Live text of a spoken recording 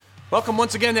Welcome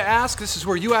once again to Ask. This is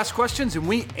where you ask questions and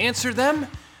we answer them.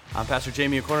 I'm Pastor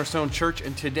Jamie of Cornerstone Church,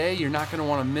 and today you're not going to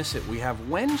want to miss it. We have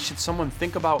when should someone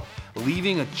think about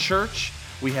leaving a church?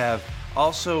 We have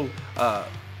also, a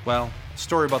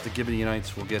story about the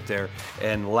Gibeonites. We'll get there.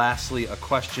 And lastly, a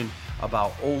question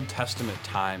about Old Testament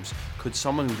times. Could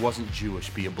someone who wasn't Jewish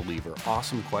be a believer?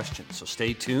 Awesome question. So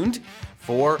stay tuned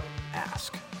for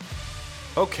Ask.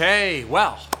 Okay,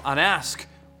 well, on Ask,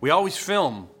 we always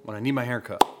film when I need my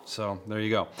haircut. So there you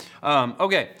go.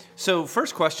 Okay, so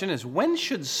first question is, when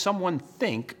should someone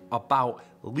think about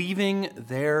leaving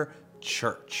their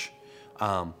church?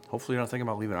 Hopefully you're not thinking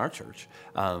about leaving our church.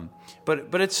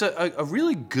 But it's a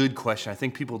really good question. I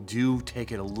think people do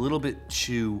take it a little bit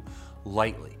too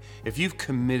lightly. If you've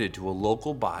committed to a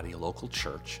local body, a local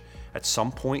church, at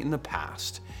some point in the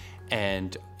past,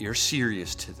 and you're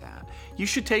serious to that, you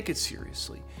should take it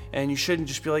seriously. And you shouldn't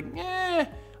just be like,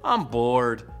 I'm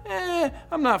bored.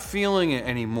 I'm not feeling it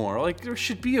anymore. Like, there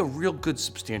should be a real good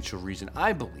substantial reason,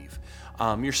 I believe.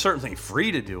 You're certainly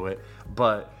free to do it,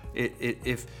 but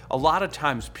if a lot of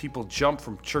times people jump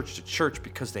from church to church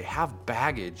because they have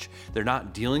baggage they're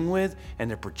not dealing with and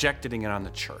they're projecting it on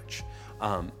the church.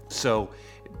 So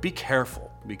be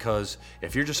careful, because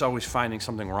if you're just always finding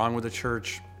something wrong with the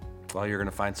church, well, you're going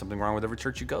to find something wrong with every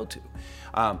church you go to.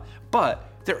 But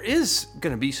there is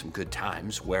going to be some good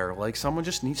times where, like, someone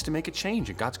just needs to make a change,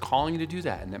 and God's calling you to do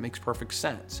that, and that makes perfect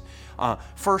sense.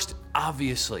 First,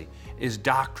 obviously, is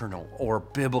doctrinal or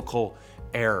biblical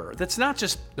error. That's not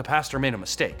just the pastor made a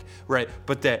mistake, right?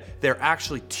 But that they're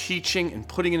actually teaching and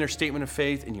putting in their statement of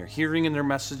faith, and you're hearing in their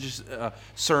messages,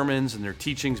 sermons, and their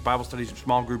teachings, Bible studies,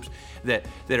 small groups, that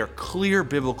are clear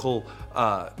biblical,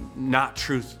 not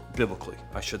truth biblically,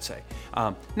 I should say.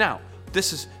 Now,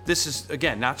 this is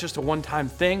again not just a one-time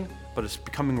thing, but it's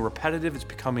becoming repetitive. It's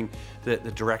becoming the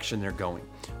direction they're going,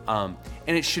 and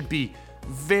it should be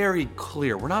very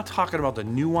clear. We're not talking about the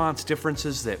nuanced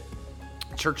differences that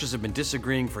churches have been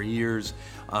disagreeing for years,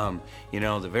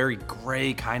 the very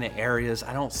gray kind of areas.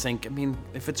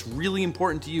 If it's really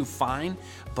important to you, fine,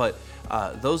 but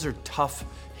those are tough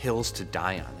hills to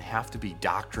die on. They have to be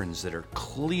doctrines that are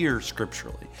clear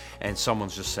scripturally, and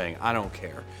someone's just saying, I don't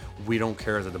care. We don't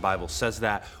care that the Bible says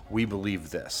that. We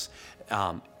believe this.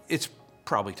 It's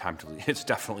probably time to leave. It's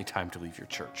definitely time to leave your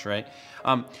church, right?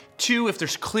 Two, if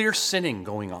there's clear sinning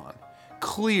going on,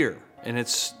 clear, and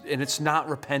it's not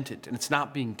repentant, and it's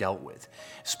not being dealt with,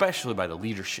 especially by the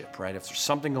leadership, right? If there's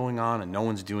something going on and no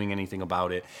one's doing anything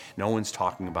about it, no one's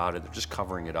talking about it, they're just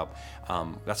covering it up,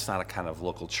 that's not a kind of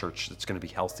local church that's going to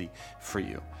be healthy for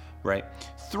you, right?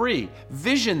 Three,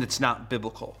 vision that's not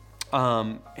biblical.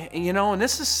 And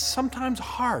this is sometimes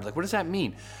hard. Like, what does that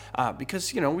mean?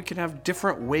 Because, we can have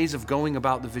different ways of going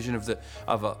about the vision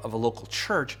of a local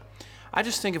church. I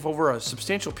just think if over a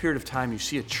substantial period of time you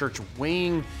see a church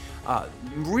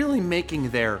really making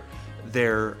their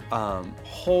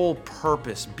whole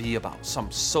purpose be about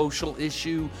some social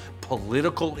issue,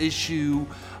 political issue,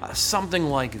 something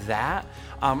like that.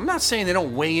 I'm not saying they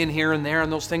don't weigh in here and there on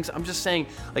those things. I'm just saying,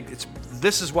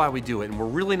 this is why we do it, and we're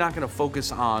really not going to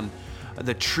focus on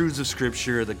the truths of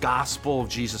Scripture, the gospel of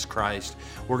Jesus Christ.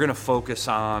 We're going to focus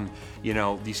on,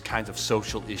 these kinds of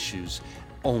social issues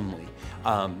only.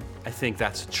 I think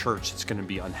that's a church that's going to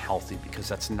be unhealthy, because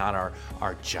that's not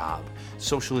our job.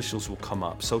 Social issues will come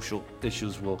up. Social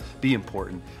issues will be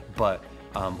important, but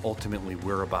ultimately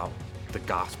we're about the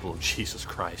gospel of Jesus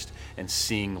Christ and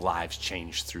seeing lives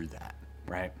change through that,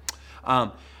 right?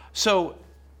 So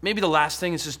maybe the last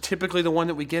thing is just typically the one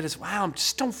that we get is, wow, I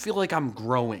just don't feel like I'm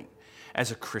growing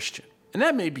as a Christian. And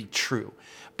that may be true,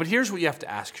 but here's what you have to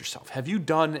ask yourself. Have you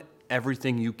done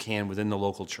everything you can within the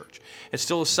local church? It's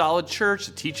still a solid church,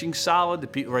 the teaching's solid, the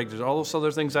people, right? There's all those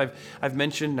other things I've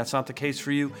mentioned. That's not the case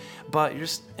for you, but you're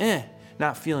just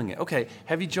not feeling it. Okay,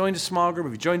 have you joined a small group?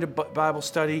 Have you joined a Bible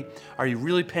study? Are you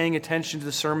really paying attention to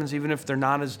the sermons, even if they're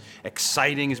not as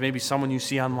exciting as maybe someone you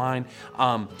see online?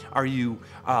 Have you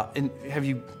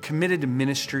committed to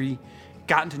ministry,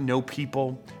 gotten to know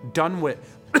people, done what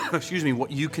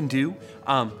what you can do,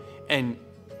 and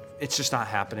it's just not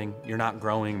happening. You're not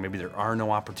growing. Maybe there are no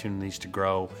opportunities to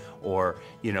grow, or,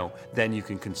 then you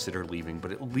can consider leaving.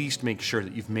 But at least make sure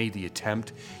that you've made the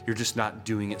attempt. You're just not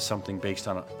doing it something based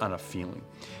on a feeling.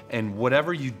 And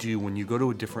whatever you do when you go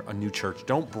to a new church,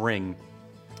 don't bring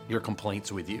your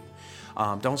complaints with you.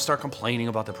 Don't start complaining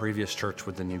about the previous church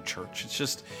with the new church.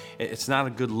 It's not a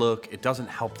good look. It doesn't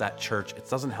help that church. It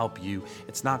doesn't help you.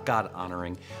 It's not God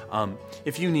honoring.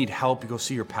 If you need help, you go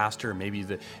see your pastor, and maybe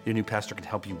your new pastor can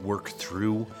help you work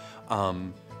through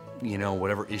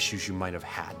whatever issues you might have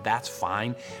had. That's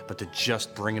fine, but to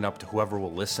just bring it up to whoever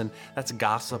will listen, that's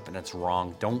gossip and that's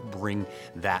wrong. Don't bring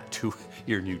that to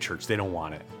your new church. They don't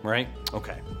want it, right?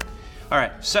 Okay. All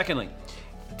right. Secondly,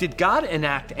 did God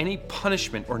enact any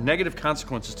punishment or negative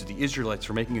consequences to the Israelites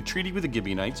for making a treaty with the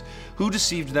Gibeonites who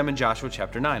deceived them in Joshua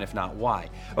chapter 9? If not, why?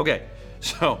 Okay.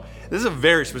 So this is a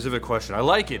very specific question. I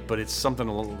like it, but it's something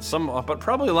but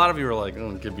probably a lot of you are like,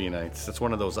 oh, Gibeonites. That's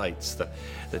one of those ites, the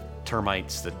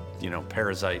termites, the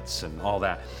parasites and all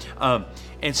that.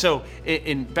 And so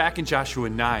back in Joshua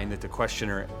 9 that the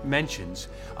questioner mentions,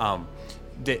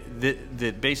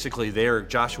 that basically there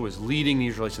Joshua is leading the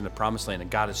Israelites in the promised land, and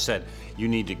God has said, you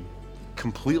need to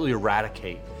completely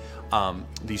eradicate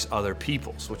these other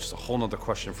peoples, which is a whole nother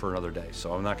question for another day.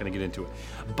 So I'm not going to get into it.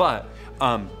 But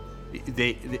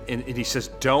and he says,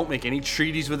 don't make any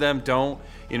treaties with them. Don't,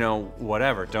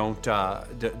 whatever. Don't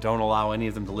allow any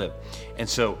of them to live. And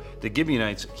so the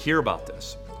Gibeonites hear about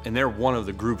this, and they're one of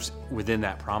the groups within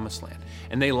that promised land.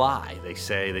 And they lie. They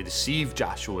say, they deceive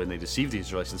Joshua and they deceive the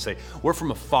Israelites and say, we're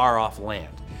from a far off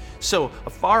land. So a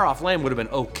far off land would have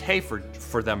been okay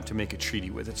for them to make a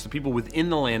treaty with. It's the people within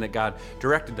the land that God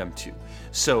directed them to.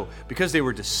 So because they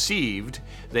were deceived,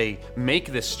 they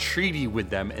make this treaty with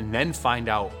them and then find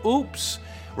out, oops,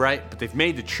 right? But they've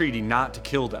made the treaty not to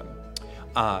kill them.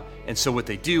 And so what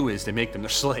they do is they make them their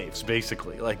slaves,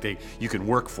 basically. Like you can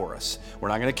work for us. We're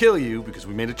not going to kill you because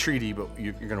we made a treaty, but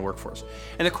you're going to work for us.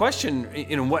 And the question,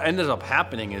 what ended up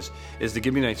happening is the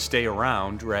Gibeonites stay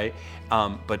around, right?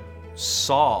 But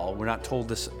Saul, we're not told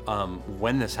this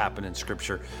when this happened in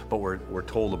Scripture, but we're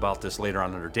told about this later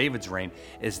on under David's reign,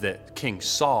 is that King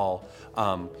Saul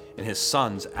and his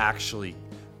sons actually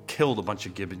killed a bunch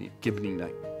of Gibeonites.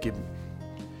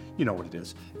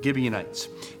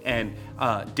 And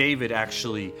David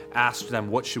actually asked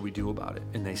them, what should we do about it?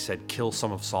 And they said, kill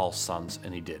some of Saul's sons,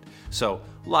 and he did. So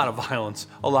a lot of violence,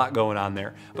 a lot going on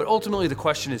there. But ultimately the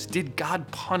question is, did God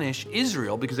punish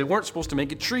Israel because they weren't supposed to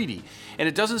make a treaty? And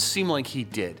it doesn't seem like he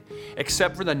did,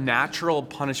 except for the natural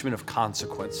punishment of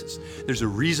consequences. There's a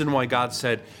reason why God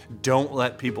said, don't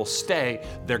let people stay.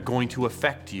 They're going to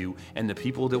affect you. And the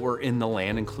people that were in the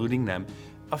land, including them,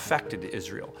 affected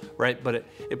Israel, right? But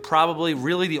it probably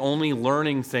really the only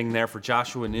learning thing there for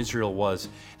Joshua and Israel was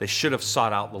they should have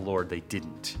sought out the Lord. They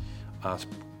didn't.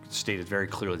 Stated very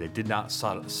clearly, they did not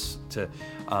sought to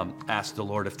ask the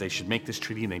Lord if they should make this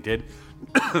treaty, and they did.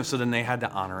 So then they had to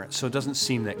honor it. So it doesn't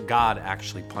seem that God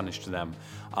actually punished them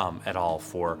at all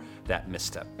for that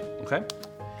misstep. Okay?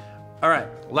 All right.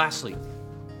 Lastly,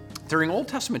 during Old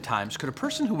Testament times, could a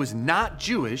person who was not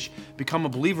Jewish become a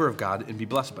believer of God and be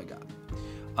blessed by God?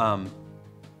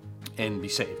 And be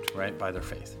saved, right, by their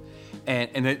faith.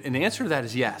 And the answer to that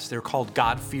is yes. They're called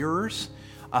God-fearers.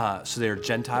 So they're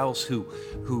Gentiles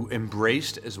who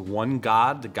embraced as one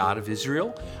God, the God of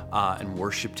Israel, and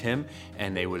worshiped him.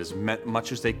 And they would, as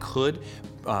much as they could,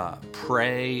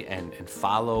 pray and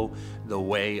follow the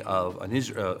way of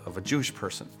a Jewish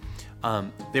person.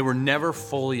 They were never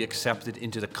fully accepted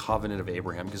into the covenant of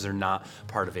Abraham because they're not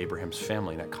part of Abraham's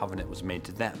family. That covenant was made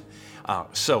to them.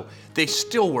 So they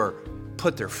still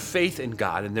put their faith in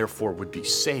God and therefore would be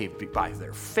saved by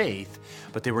their faith,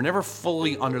 but they were never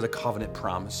fully under the covenant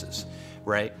promises,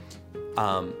 right?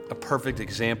 A perfect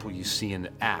example you see in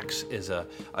Acts is a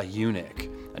eunuch,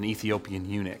 an Ethiopian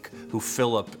eunuch, who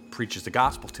Philip preaches the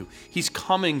gospel to. He's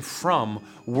coming from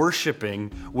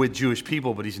worshiping with Jewish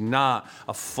people, but he's not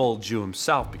a full Jew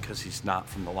himself because he's not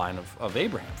from the line of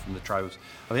Abraham, from the tribes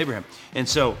of Abraham. And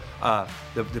so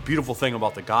the beautiful thing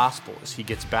about the gospel is he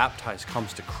gets baptized,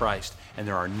 comes to Christ, and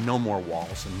there are no more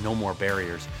walls and no more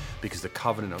barriers because the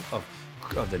covenant of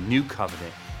the new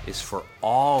covenant is for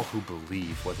all who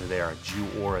believe, whether they are a Jew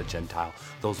or a Gentile.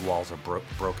 Those walls are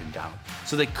broken down.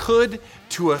 So they could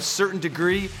to a certain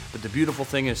degree, but the beautiful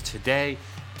thing is today,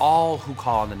 all who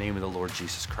call on the name of the Lord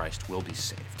Jesus Christ will be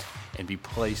saved and be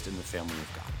placed in the family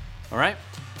of God. All right?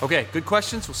 Okay, good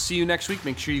questions. We'll see you next week.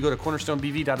 Make sure you go to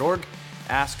cornerstonebv.org.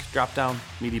 Ask, drop down,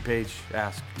 media page,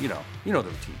 ask, you know the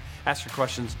routine. Ask your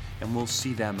questions, and we'll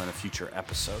see them in a future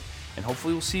episode. And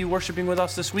hopefully we'll see you worshiping with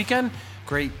us this weekend.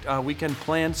 Great weekend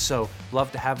planned, so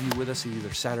love to have you with us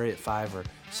either Saturday at 5 or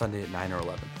Sunday at 9 or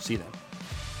 11. See you then.